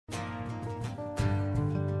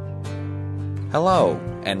Hello,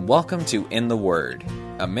 and welcome to In the Word,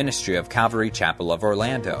 a ministry of Calvary Chapel of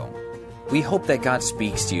Orlando. We hope that God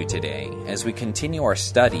speaks to you today as we continue our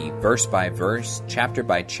study verse by verse, chapter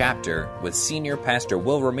by chapter, with Senior Pastor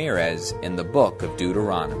Will Ramirez in the book of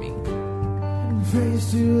Deuteronomy.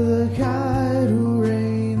 Praise to the God who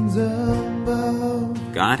reigns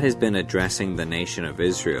above. God has been addressing the nation of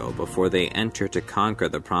Israel before they enter to conquer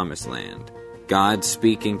the Promised Land. God,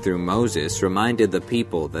 speaking through Moses, reminded the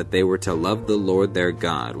people that they were to love the Lord their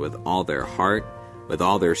God with all their heart, with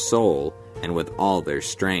all their soul, and with all their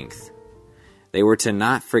strength. They were to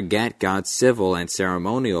not forget God's civil and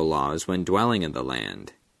ceremonial laws when dwelling in the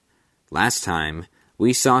land. Last time,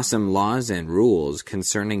 we saw some laws and rules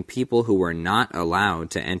concerning people who were not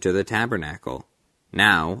allowed to enter the tabernacle.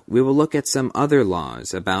 Now, we will look at some other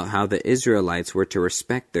laws about how the Israelites were to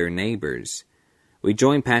respect their neighbors. We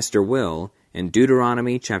join Pastor Will in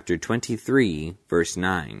Deuteronomy chapter 23, verse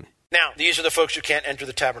 9. Now, these are the folks who can't enter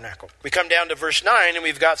the tabernacle. We come down to verse 9, and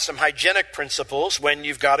we've got some hygienic principles when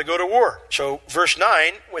you've got to go to war. So, verse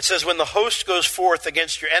 9, it says, when the host goes forth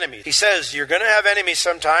against your enemies. He says, you're going to have enemies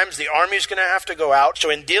sometimes. The army's going to have to go out. So,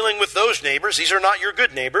 in dealing with those neighbors, these are not your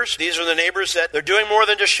good neighbors. These are the neighbors that they're doing more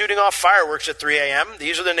than just shooting off fireworks at 3 a.m.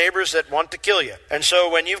 These are the neighbors that want to kill you. And so,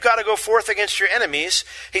 when you've got to go forth against your enemies,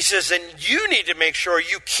 he says, then you need to make sure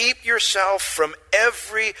you keep yourself from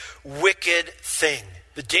every wicked thing.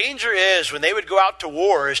 The danger is when they would go out to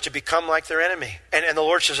war is to become like their enemy. And the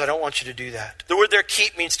Lord says, I don't want you to do that. The word there,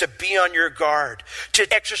 keep, means to be on your guard,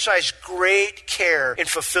 to exercise great care in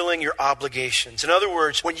fulfilling your obligations. In other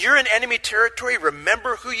words, when you're in enemy territory,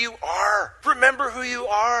 remember who you are. Remember who you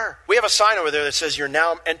are. We have a sign over there that says you're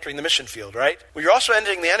now entering the mission field, right? Well, you're also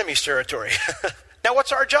entering the enemy's territory. Now,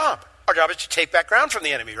 what's our job? Our job is to take back ground from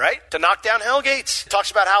the enemy, right? To knock down hell gates. It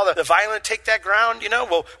talks about how the violent take that ground,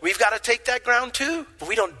 well, we've got to take that ground too. But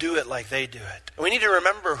we don't do it like they do it. And we need to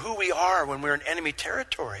remember who we are when we're in enemy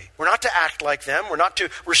territory. We're not to act like them. We're not to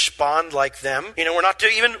respond like them. We're not to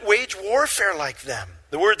even wage warfare like them.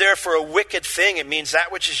 The word there for a wicked thing, it means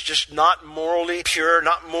that which is just not morally pure,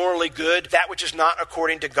 not morally good, that which is not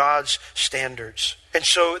according to God's standards. And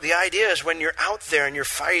so the idea is when you're out there and you're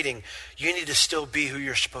fighting, you need to still be who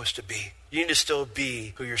you're supposed to be. You need to still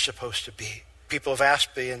be who you're supposed to be. People have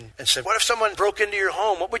asked me and said, what if someone broke into your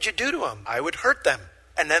home? What would you do to them? I would hurt them.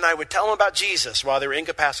 And then I would tell them about Jesus while they were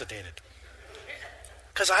incapacitated.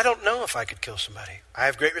 Because I don't know if I could kill somebody. I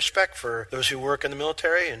have great respect for those who work in the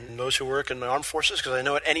military and those who work in the armed forces because I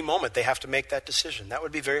know at any moment they have to make that decision. That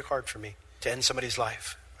would be very hard for me to end somebody's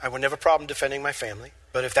life. I would never have a problem defending my family.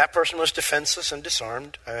 But if that person was defenseless and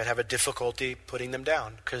disarmed, I would have a difficulty putting them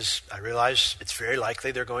down because I realize it's very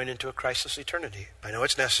likely they're going into a Christless eternity. I know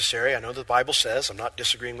it's necessary. I know the Bible says. I'm not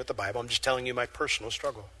disagreeing with the Bible. I'm just telling you my personal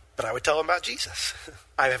struggle. But I would tell them about Jesus.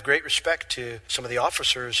 I have great respect to some of the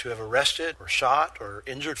officers who have arrested or shot or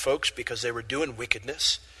injured folks because they were doing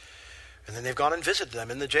wickedness. And then they've gone and visited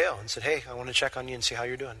them in the jail and said, hey, I want to check on you and see how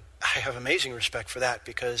you're doing. I have amazing respect for that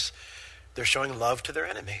because they're showing love to their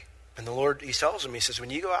enemy. And the Lord, he tells them, he says,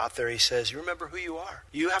 when you go out there, he says, you remember who you are.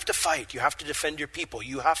 You have to fight. You have to defend your people.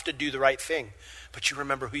 You have to do the right thing. But you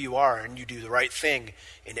remember who you are and you do the right thing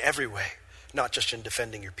in every way, not just in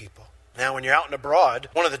defending your people. Now, when you're out and abroad,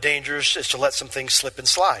 one of the dangers is to let some things slip and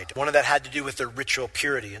slide. One of that had to do with their ritual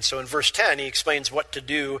purity. And so in verse 10, he explains what to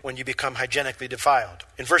do when you become hygienically defiled.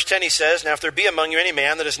 In verse 10, he says, now if there be among you any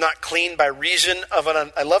man that is not clean by reason of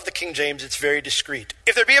I love the King James, it's very discreet.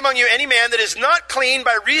 If there be among you any man that is not clean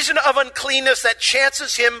by reason of uncleanness that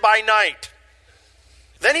chances him by night,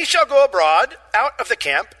 then he shall go abroad out of the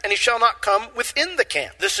camp, and he shall not come within the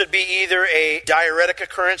camp. This would be either a diuretic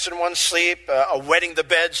occurrence in one's sleep, a wetting the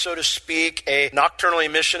bed, so to speak, a nocturnal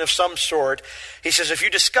emission of some sort. He says, if you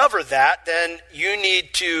discover that, then you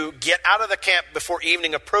need to get out of the camp before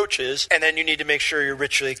evening approaches, and then you need to make sure you're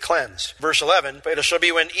ritually cleansed. Verse 11, but it shall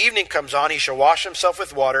be when evening comes on, he shall wash himself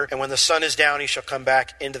with water, and when the sun is down, he shall come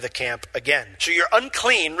back into the camp again. So you're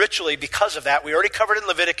unclean ritually because of that. We already covered in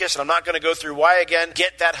Leviticus, and I'm not going to go through why again.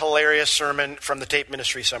 Get that hilarious sermon from the tape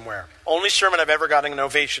ministry somewhere. Only sermon I've ever gotten an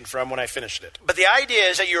ovation from when I finished it. But the idea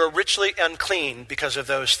is that you're ritually unclean because of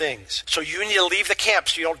those things. So you need to leave the camp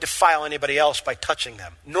so you don't defile anybody else by touching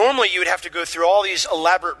them. Normally you would have to go through all these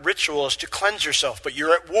elaborate rituals to cleanse yourself, but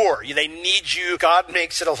you're at war. They need you. God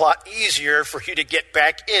makes it a lot easier for you to get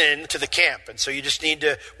back into the camp. And so you just need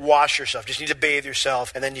to wash yourself, just need to bathe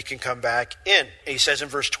yourself, and then you can come back in. And he says in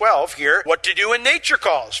verse 12 here, what to do when nature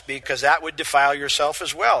calls, because that would defile yourself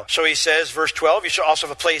yourself as well. So he says, verse 12, you shall also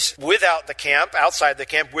have a place without the camp, outside the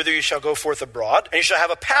camp, whither you shall go forth abroad, and you shall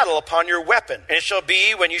have a paddle upon your weapon. And it shall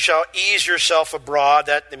be when you shall ease yourself abroad,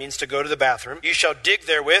 that means to go to the bathroom, you shall dig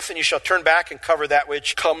therewith, and you shall turn back and cover that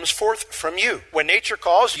which comes forth from you. When nature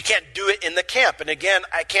calls, you can't do it in the camp. And again,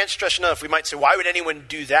 I can't stress enough, we might say, why would anyone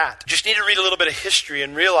do that? You just need to read a little bit of history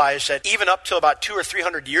and realize that even up till about 200 or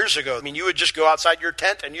 300 years ago, you would just go outside your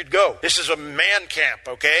tent and you'd go. This is a man camp,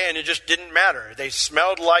 okay? And it just didn't matter. They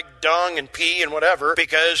smelled like dung and pee and whatever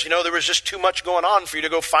because, there was just too much going on for you to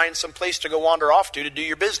go find some place to go wander off to do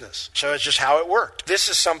your business. So it's just how it worked. This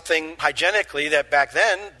is something hygienically that back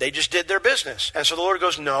then they just did their business. And so the Lord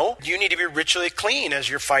goes, no, you need to be ritually clean as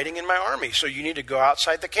you're fighting in my army. So you need to go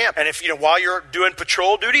outside the camp. And if, while you're doing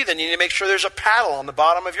patrol duty, then you need to make sure there's a paddle on the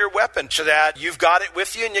bottom of your weapon so that you've got it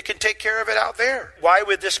with you and you can take care of it out there. Why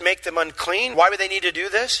would this make them unclean? Why would they need to do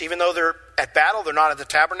this? Even though they're at battle, they're not at the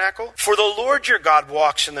tabernacle. For the Lord your God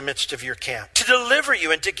walks in the midst of your camp to deliver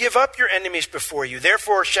you and to give up your enemies before you.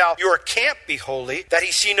 Therefore shall your camp be holy, that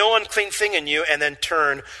he see no unclean thing in you and then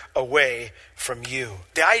turn away from you.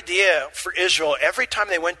 The idea for Israel, every time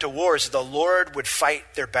they went to war, is that the Lord would fight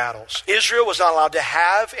their battles. Israel was not allowed to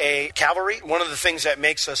have a cavalry. One of the things that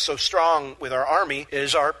makes us so strong with our army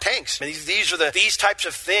is our tanks. These types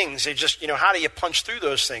of things. They just, how do you punch through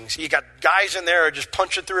those things? You got guys in there just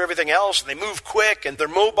punching through everything else, and they move quick, and they're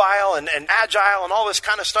mobile and agile and all this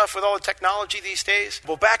kind of stuff with all the technology these days.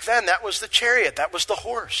 Well, back then, that was the chariot. That was the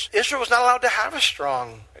horse. Israel was not allowed to have a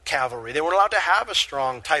strong cavalry. They weren't allowed to have a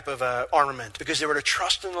strong type of armament because they were to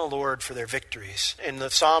trust in the Lord for their victories. In the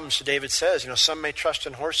Psalms, David says, some may trust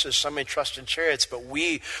in horses, some may trust in chariots, but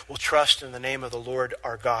we will trust in the name of the Lord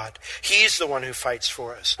our God. He's the one who fights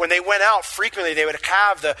for us. When they went out, frequently they would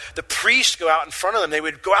have the priest go out in front of them. They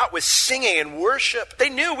would go out with singing and worship. They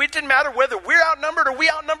knew it didn't matter whether we're outnumbered or we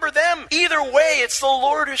outnumber them. Either way, it's the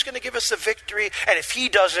Lord who's going to give us the victory, and if he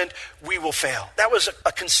doesn't, we will fail. That was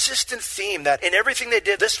a consistent theme that in everything they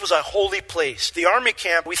did, this was a holy place. The army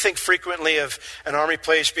camp, we think frequently of an army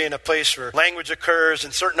place being a place where language occurs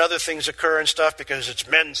and certain other things occur and stuff because it's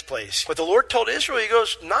men's place. But the Lord told Israel, he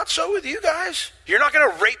goes, not so with you guys. You're not going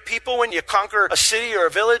to rape people when you conquer a city or a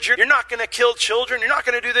village. You're not going to kill children. You're not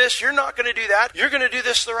going to do this. You're not going to do that. You're going to do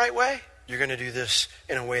this the right way. You're going to do this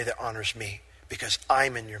in a way that honors me because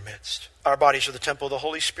I'm in your midst. Our bodies are the temple of the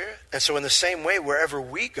Holy Spirit. And so in the same way, wherever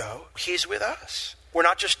we go, he's with us. We're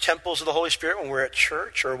not just temples of the Holy Spirit when we're at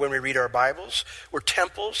church or when we read our Bibles. We're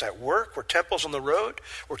temples at work. We're temples on the road.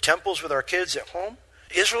 We're temples with our kids at home.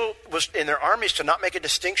 Israel was in their armies to not make a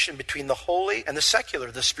distinction between the holy and the secular,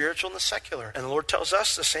 the spiritual and the secular. And the Lord tells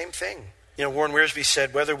us the same thing. Warren Wiersbe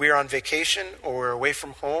said, whether we're on vacation or we're away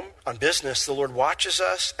from home on business, the Lord watches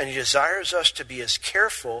us and he desires us to be as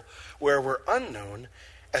careful where we're unknown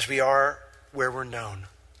as we are where we're known.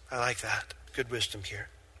 I like that. Good wisdom here.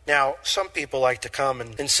 Now, some people like to come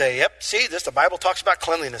and say, yep, see, the Bible talks about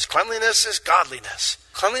cleanliness. Cleanliness is godliness.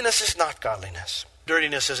 Cleanliness is not godliness.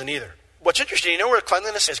 Dirtiness isn't either. What's interesting, where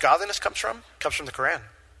cleanliness is godliness comes from? It comes from the Quran.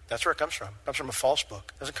 That's where it comes from. It comes from a false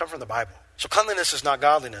book. It doesn't come from the Bible. So cleanliness is not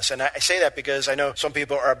godliness. And I say that because I know some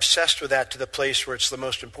people are obsessed with that to the place where it's the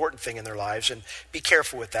most important thing in their lives. And be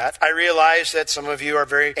careful with that. I realize that some of you are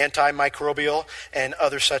very antimicrobial and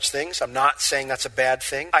other such things. I'm not saying that's a bad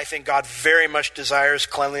thing. I think God very much desires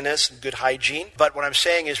cleanliness and good hygiene. But what I'm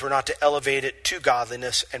saying is we're not to elevate it to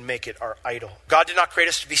godliness and make it our idol. God did not create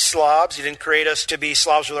us to be slobs. He didn't create us to be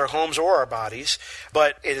slobs with our homes or our bodies.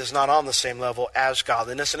 But it is not on the same level as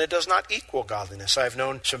godliness, and it does not equal godliness. I've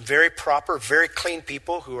known some very proper, very clean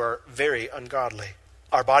people who are very ungodly.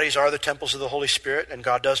 Our bodies are the temples of the Holy Spirit, and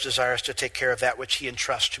God does desire us to take care of that which he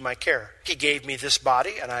entrusts to my care. He gave me this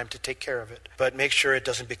body, and I am to take care of it. But make sure it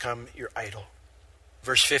doesn't become your idol.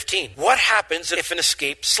 Verse 15, what happens if an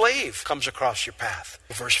escaped slave comes across your path?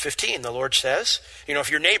 Verse 15, the Lord says, if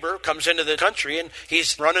your neighbor comes into the country and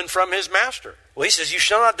he's running from his master. Well, he says, you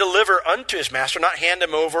shall not deliver unto his master, not hand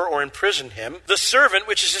him over or imprison him, the servant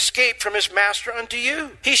which is escaped from his master unto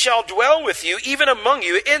you. He shall dwell with you, even among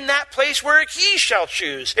you, in that place where he shall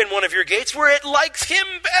choose, in one of your gates, where it likes him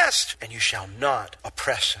best. And you shall not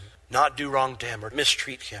oppress him, not do wrong to him or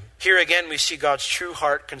mistreat him. Here again, we see God's true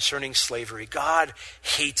heart concerning slavery. God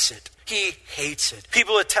hates it. He hates it.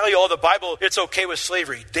 People that tell you, the Bible, it's okay with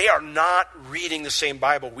slavery. They are not reading the same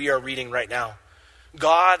Bible we are reading right now.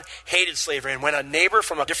 God hated slavery. And when a neighbor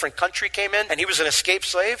from a different country came in and he was an escaped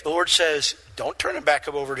slave, the Lord says, don't turn him back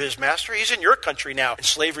over to his master. He's in your country now, and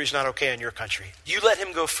slavery is not okay in your country. You let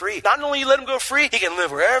him go free. Not only you let him go free, he can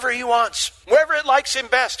live wherever he wants, wherever it likes him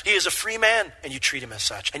best. He is a free man, and you treat him as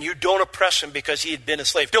such. And you don't oppress him because he had been a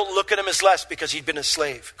slave. Don't look at him as less because he'd been a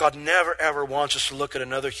slave. God never, ever wants us to look at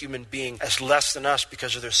another human being as less than us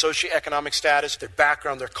because of their socioeconomic status, their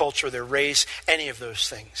background, their culture, their race, any of those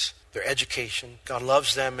things. Their education. God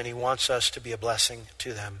loves them, and he wants us to be a blessing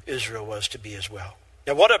to them. Israel was to be as well.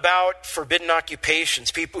 Now, what about forbidden occupations?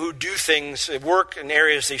 People who do things, work in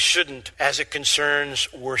areas they shouldn't as it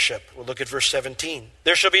concerns worship. We'll look at verse 17.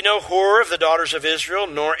 There shall be no whore of the daughters of Israel,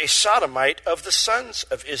 nor a sodomite of the sons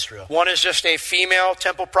of Israel. One is just a female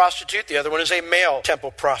temple prostitute. The other one is a male temple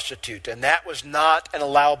prostitute. And that was not an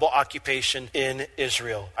allowable occupation in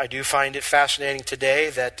Israel. I do find it fascinating today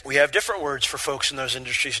that we have different words for folks in those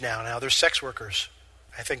industries now. Now, they're sex workers.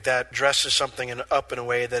 I think that dresses something up in a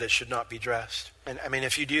way that it should not be dressed. And I mean,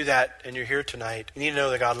 if you do that and you're here tonight, you need to know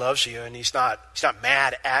that God loves you and he's not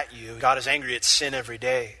mad at you. God is angry at sin every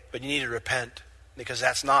day, but you need to repent because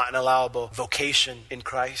that's not an allowable vocation in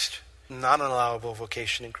Christ. Not an allowable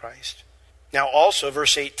vocation in Christ. Now also,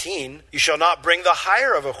 verse 18, you shall not bring the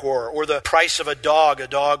hire of a whore or the price of a dog. A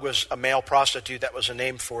dog was a male prostitute. That was a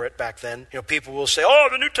name for it back then. You know, people will say, oh,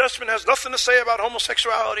 the New Testament has nothing to say about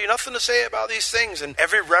homosexuality, nothing to say about these things. And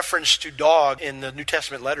every reference to dog in the New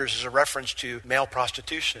Testament letters is a reference to male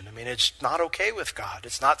prostitution. I mean, it's not okay with God.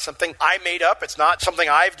 It's not something I made up. It's not something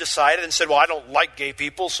I've decided and said, well, I don't like gay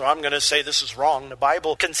people, so I'm going to say this is wrong. The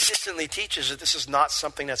Bible consistently teaches that this is not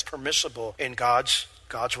something that's permissible in God's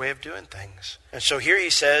way of doing things. And so here he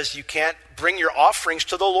says you can't bring your offerings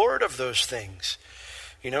to the Lord of those things.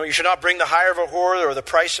 You know, you should not bring the hire of a whore or the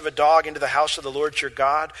price of a dog into the house of the Lord your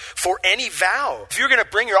God for any vow. If you're going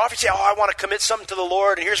to bring your offering, say, oh, I want to commit something to the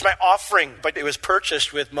Lord and here's my offering. But it was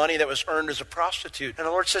purchased with money that was earned as a prostitute. And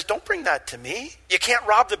the Lord says, don't bring that to me. You can't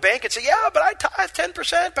rob the bank and say, yeah, but I tithe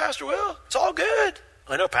 10%, Pastor Will. It's all good.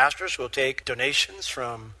 I know pastors will take donations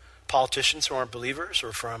from politicians who aren't believers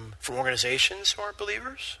or from organizations who aren't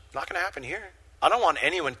believers. Not going to happen here. I don't want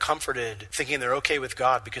anyone comforted thinking they're okay with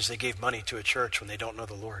God because they gave money to a church when they don't know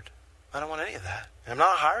the Lord. I don't want any of that. I'm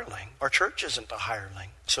not a hireling. Our church isn't a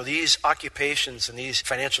hireling. So these occupations and these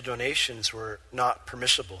financial donations were not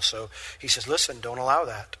permissible. So he says, listen, don't allow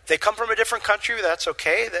that. If they come from a different country, that's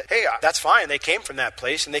okay. That's fine. They came from that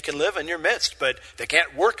place and they can live in your midst, but they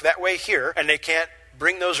can't work that way here and they can't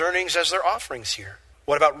bring those earnings as their offerings here.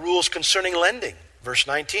 What about rules concerning lending? Verse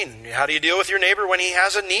 19, how do you deal with your neighbor when he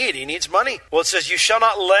has a need? He needs money. Well, it says, you shall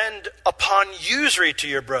not lend upon usury to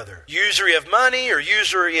your brother. Usury of money or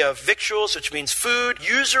usury of victuals, which means food.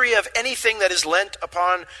 Usury of anything that is lent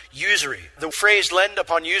upon usury. The phrase lend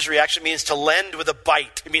upon usury actually means to lend with a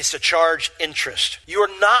bite. It means to charge interest. You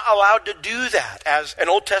are not allowed to do that as an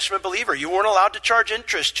Old Testament believer. You weren't allowed to charge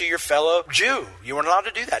interest to your fellow Jew. You weren't allowed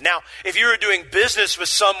to do that. Now, if you were doing business with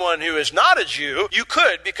someone who is not a Jew, you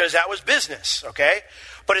could because that was business, okay?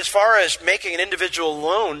 But as far as making an individual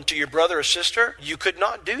loan to your brother or sister, you could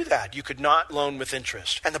not do that. You could not loan with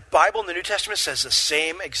interest. And the Bible in the New Testament says the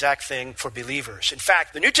same exact thing for believers. In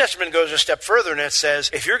fact, the New Testament goes a step further and it says,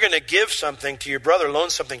 if you're going to give something to your brother, loan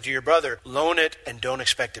something to your brother, loan it and don't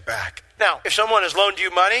expect it back. Now, if someone has loaned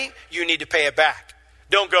you money, you need to pay it back.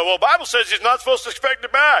 Don't go, well, the Bible says he's not supposed to expect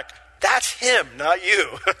it back. That's him, not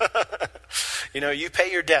you. You know, you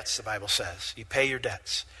pay your debts, the Bible says. You pay your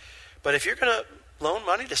debts. But if you're going to loan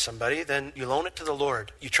money to somebody, then you loan it to the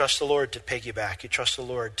Lord. You trust the Lord to pay you back. You trust the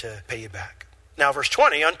Lord to pay you back. Now, verse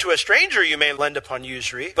 20, unto a stranger you may lend upon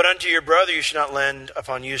usury, but unto your brother you should not lend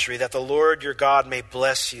upon usury, that the Lord your God may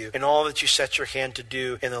bless you in all that you set your hand to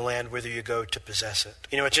do in the land whither you go to possess it.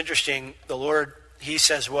 You know, it's interesting. The Lord, he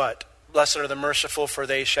says what? Blessed are the merciful, for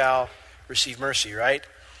they shall receive mercy, right?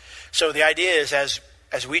 So the idea is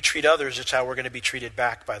as we treat others, it's how we're going to be treated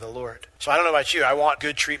back by the Lord. So I don't know about you. I want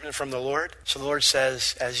good treatment from the Lord. So the Lord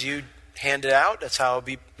says, as you hand it out, that's how it'll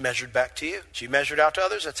be measured back to you. As you measure it out to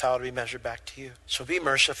others, that's how it'll be measured back to you. So be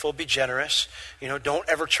merciful, be generous. You know, don't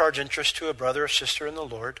ever charge interest to a brother or sister in the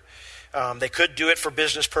Lord. They could do it for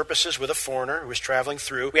business purposes with a foreigner who was traveling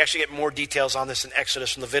through. We actually get more details on this in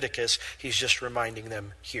Exodus and Leviticus. He's just reminding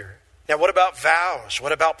them here. Now, what about vows?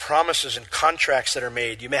 What about promises and contracts that are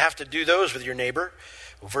made? You may have to do those with your neighbor.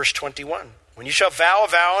 Verse 21, when you shall vow a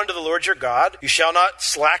vow unto the Lord your God, you shall not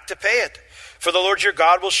slack to pay it. For the Lord your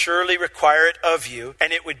God will surely require it of you,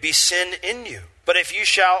 and it would be sin in you. But if you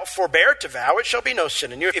shall forbear to vow, it shall be no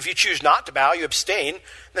sin in you. If you choose not to vow, you abstain,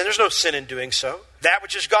 then there's no sin in doing so. That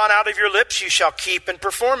which is gone out of your lips, you shall keep and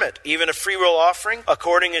perform it, even a freewill offering,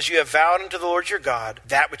 according as you have vowed unto the Lord your God,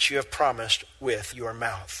 that which you have promised with your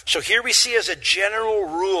mouth. So here we see as a general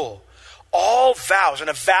rule, all vows, and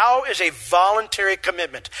a vow is a voluntary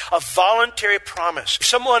commitment, a voluntary promise. If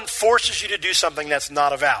someone forces you to do something, that's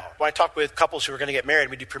not a vow. When I talk with couples who are going to get married,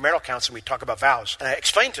 we do premarital counseling, we talk about vows. And I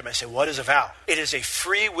explain to them, I say, what is a vow? It is a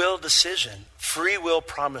free will decision, free will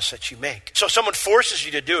promise that you make. So if someone forces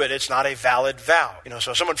you to do it, it's not a valid vow.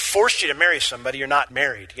 So if someone forced you to marry somebody, you're not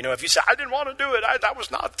married. If you say, I didn't want to do it, that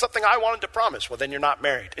was not something I wanted to promise, well, then you're not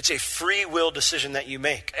married. It's a free will decision that you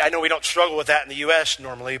make. I know we don't struggle with that in the U.S.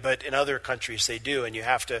 normally, but in other countries they do, and you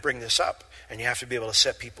have to bring this up, and you have to be able to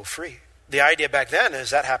set people free. The idea back then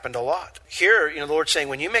is that happened a lot. Here, the Lord's saying,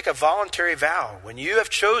 when you make a voluntary vow, when you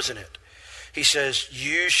have chosen it, he says,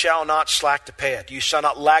 you shall not slack to pay it. You shall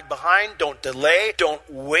not lag behind. Don't delay. Don't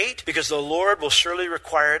wait, because the Lord will surely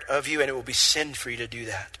require it of you, and it will be sin for you to do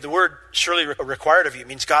that. The word surely required of you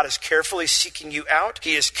means God is carefully seeking you out.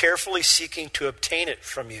 He is carefully seeking to obtain it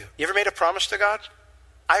from you. You ever made a promise to God?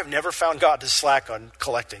 I have never found God to slack on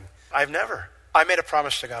collecting. I've never. I made a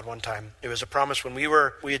promise to God one time. It was a promise when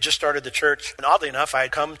we had just started the church. And oddly enough, I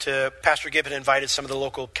had come to, Pastor Gibb had invited some of the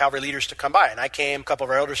local Calvary leaders to come by. And I came, a couple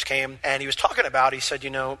of our elders came, and he was talking about, he said,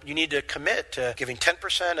 you need to commit to giving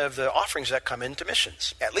 10% of the offerings that come into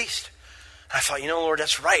missions, at least. And I thought, Lord,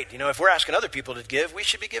 that's right. If we're asking other people to give, we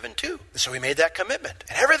should be giving too. And so we made that commitment.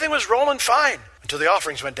 And everything was rolling fine until the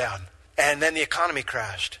offerings went down. And then the economy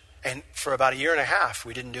crashed. And for about a year and a half,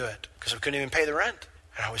 we didn't do it because we couldn't even pay the rent.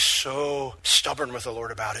 And I was so stubborn with the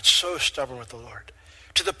Lord about it, so stubborn with the Lord,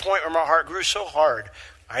 to the point where my heart grew so hard,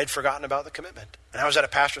 I had forgotten about the commitment. And I was at a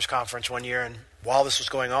pastor's conference one year, and while this was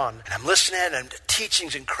going on, and I'm listening, and the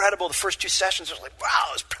teaching's incredible. The first 2 sessions, I was like, wow,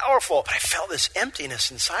 it was powerful. But I felt this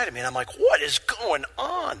emptiness inside of me, and I'm like, what is going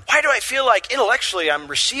on? Why do I feel like intellectually I'm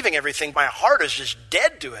receiving everything? My heart is just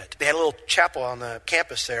dead to it. They had a little chapel on the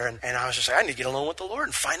campus there, and I was just like, I need to get alone with the Lord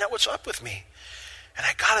and find out what's up with me. And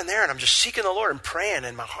I got in there, and I'm just seeking the Lord and praying,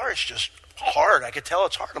 and my heart's just hard. I could tell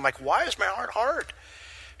it's hard. I'm like, why is my heart hard?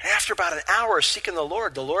 And after about an hour of seeking the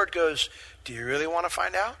Lord goes, do you really want to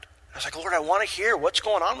find out? I was like, Lord, I want to hear what's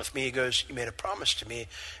going on with me. He goes, you made a promise to me,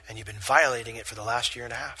 and you've been violating it for the last year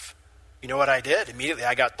and a half. You know what I did? Immediately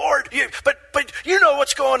I got, Lord, but you know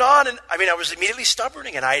what's going on. And I was immediately stubborn,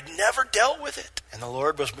 and I had never dealt with it. And the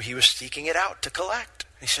Lord was seeking it out to collect.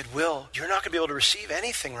 And he said, Will, you're not going to be able to receive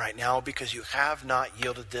anything right now because you have not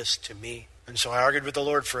yielded this to me. And so I argued with the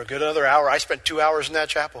Lord for a good another hour. I spent 2 hours in that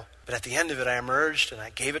chapel. But at the end of it, I emerged, and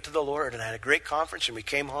I gave it to the Lord, and I had a great conference, and we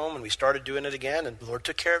came home, and we started doing it again, and the Lord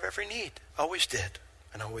took care of every need. Always did,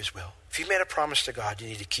 and always will. If you made a promise to God, you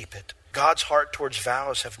need to keep it. God's heart towards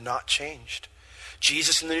vows have not changed.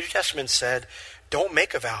 Jesus in the New Testament said, don't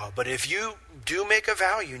make a vow, but if you do make a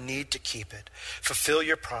vow, you need to keep it. Fulfill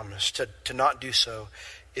your promise. To not do so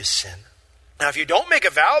is sin. Now, if you don't make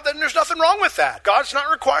a vow, then there's nothing wrong with that. God's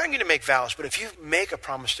not requiring you to make vows, but if you make a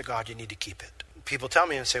promise to God, you need to keep it. People tell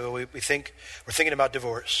me and say, well, we're thinking about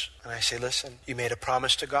divorce. And I say, listen, you made a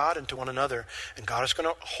promise to God and to one another, and God is going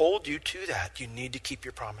to hold you to that. You need to keep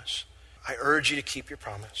your promise. I urge you to keep your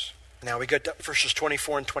promise. Now we got verses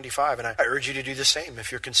 24 and 25, and I urge you to do the same.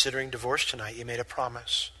 If you're considering divorce tonight, you made a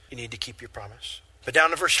promise. You need to keep your promise. But down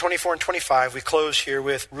to verse 24 and 25, we close here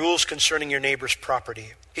with rules concerning your neighbor's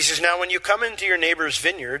property. He says, now when you come into your neighbor's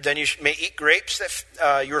vineyard, then you may eat grapes that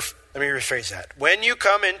let me rephrase that. When you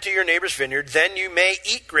come into your neighbor's vineyard, then you may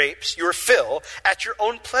eat grapes, your fill, at your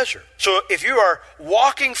own pleasure. So if you are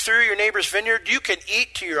walking through your neighbor's vineyard, you can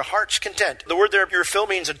eat to your heart's content. The word there, your fill,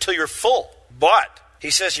 means until you're full. But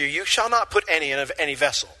he says here, you shall not put any in any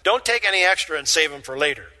vessel. Don't take any extra and save them for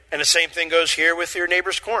later. And the same thing goes here with your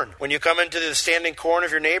neighbor's corn. When you come into the standing corn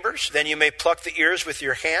of your neighbors, then you may pluck the ears with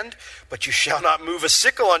your hand, but you shall not move a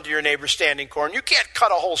sickle unto your neighbor's standing corn. You can't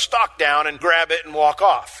cut a whole stalk down and grab it and walk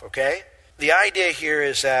off, okay? The idea here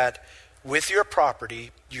is that with your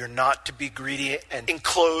property, you're not to be greedy and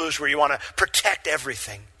enclosed where you want to protect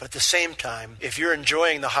everything. But at the same time, if you're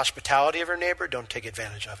enjoying the hospitality of your neighbor, don't take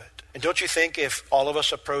advantage of it. And don't you think if all of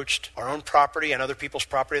us approached our own property and other people's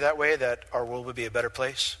property that way, that our world would be a better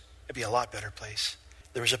place? It'd be a lot better place.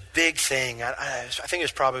 There was a big thing, I think it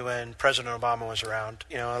was probably when President Obama was around.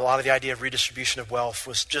 You know, a lot of the idea of redistribution of wealth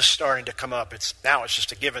was just starting to come up. Now it's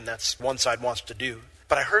just a given that's one side wants to do.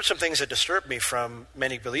 But I heard some things that disturbed me from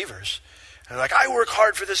many believers. And like, I work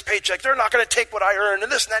hard for this paycheck. They're not going to take what I earn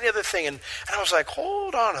and this and that and the other thing. And I was like,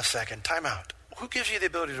 hold on a second, time out. Who gives you the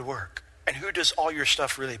ability to work? And who does all your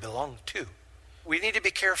stuff really belong to? We need to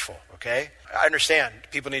be careful, okay? I understand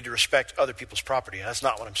people need to respect other people's property. That's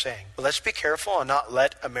not what I'm saying. But let's be careful and not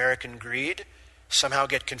let American greed somehow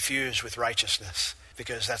get confused with righteousness,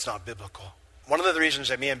 because that's not biblical. One of the reasons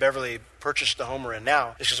that me and Beverly purchased the home we're in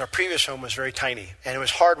now is because our previous home was very tiny. And it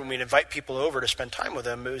was hard when we'd invite people over to spend time with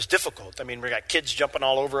them. It was difficult. I mean, we got kids jumping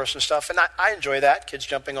all over us and stuff. And I enjoy that. Kids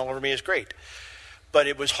jumping all over me is great. But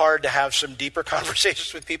it was hard to have some deeper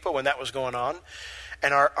conversations with people when that was going on.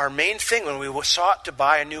 And our main thing when we sought to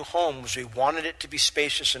buy a new home was we wanted it to be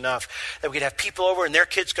spacious enough that we could have people over and their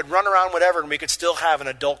kids could run around whatever and we could still have an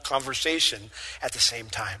adult conversation at the same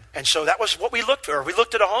time. And so that was what we looked for. We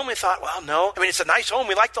looked at a home and we thought, well, no. I mean, it's a nice home.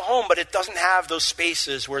 We like the home, but it doesn't have those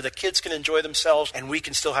spaces where the kids can enjoy themselves and we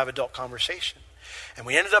can still have adult conversation. And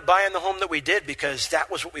we ended up buying the home that we did because that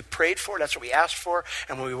was what we prayed for. That's what we asked for.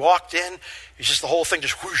 And when we walked in, it's just the whole thing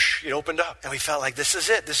just whoosh, it opened up. And we felt like this is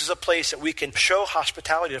it. This is a place that we can show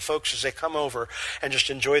hospitality to folks as they come over and just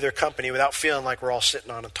enjoy their company without feeling like we're all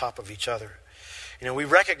sitting on top of each other. You know, we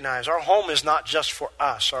recognize our home is not just for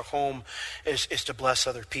us. Our home is to bless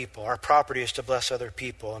other people. Our property is to bless other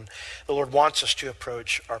people. And the Lord wants us to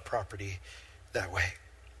approach our property that way.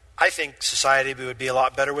 I think society would be a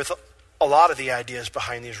lot better with a lot of the ideas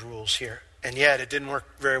behind these rules here. And yet it didn't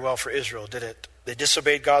work very well for Israel, did it? They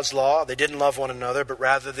disobeyed God's law. They didn't love one another, but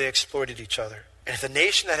rather they exploited each other. And if the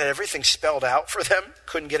nation that had everything spelled out for them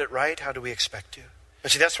couldn't get it right, how do we expect to?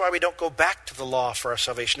 And see, that's why we don't go back to the law for our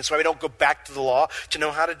salvation. That's why we don't go back to the law to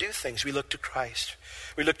know how to do things. We look to Christ.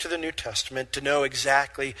 We look to the New Testament to know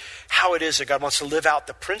exactly how it is that God wants to live out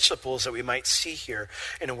the principles that we might see here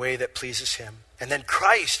in a way that pleases him. And then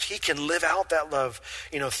Christ, he can live out that love,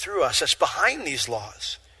 through us. That's behind these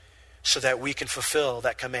laws so that we can fulfill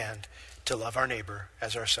that command to love our neighbor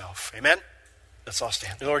as ourselves. Amen? Let's all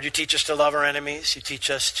stand. Lord, you teach us to love our enemies. You teach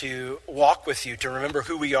us to walk with you, to remember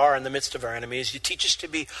who we are in the midst of our enemies. You teach us to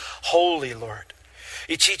be holy, Lord.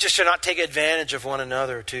 You teach us to not take advantage of one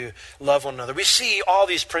another, to love one another. We see all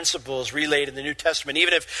these principles relayed in the New Testament,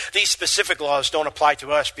 even if these specific laws don't apply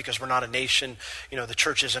to us because we're not a nation. The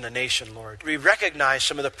church isn't a nation, Lord. We recognize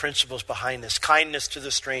some of the principles behind this. Kindness to the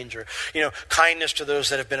stranger, kindness to those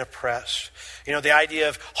that have been oppressed. The idea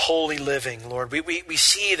of holy living, Lord. We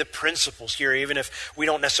see the principles here, even if we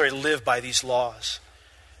don't necessarily live by these laws.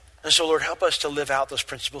 And so, Lord, help us to live out those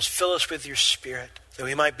principles. Fill us with your Spirit, that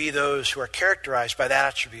we might be those who are characterized by that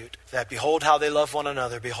attribute, that behold how they love one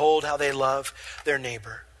another, behold how they love their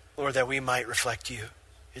neighbor. Lord, that we might reflect you.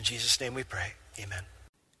 In Jesus' name we pray. Amen.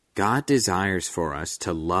 God desires for us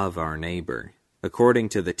to love our neighbor. According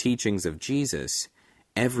to the teachings of Jesus,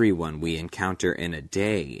 everyone we encounter in a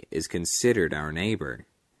day is considered our neighbor.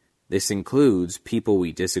 This includes people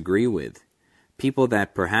we disagree with, people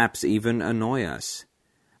that perhaps even annoy us,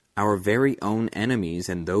 our very own enemies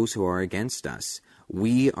and those who are against us.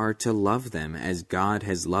 We are to love them as God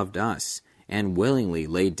has loved us and willingly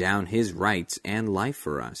laid down his rights and life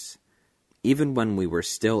for us. Even when we were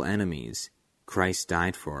still enemies, Christ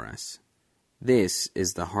died for us. This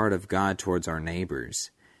is the heart of God towards our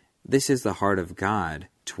neighbors. This is the heart of God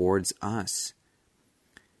towards us.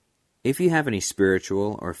 If you have any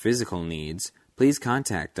spiritual or physical needs, please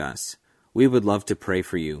contact us. We would love to pray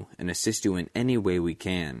for you and assist you in any way we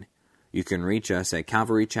can. You can reach us at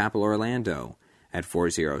Calvary Chapel Orlando at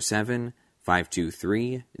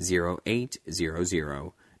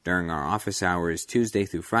 407-523-0800 during our office hours Tuesday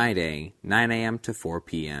through Friday, 9 a.m. to 4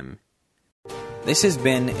 p.m. This has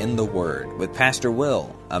been In the Word with Pastor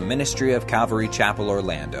Will, a ministry of Calvary Chapel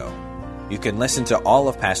Orlando. You can listen to all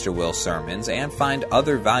of Pastor Will's sermons and find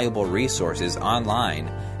other valuable resources online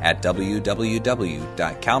at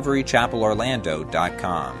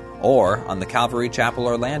www.calvarychapelorlando.com or on the Calvary Chapel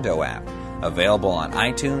Orlando app, available on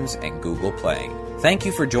iTunes and Google Play. Thank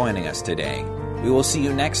you for joining us today. We will see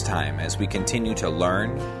you next time as we continue to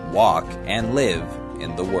learn, walk, and live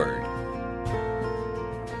in the Word.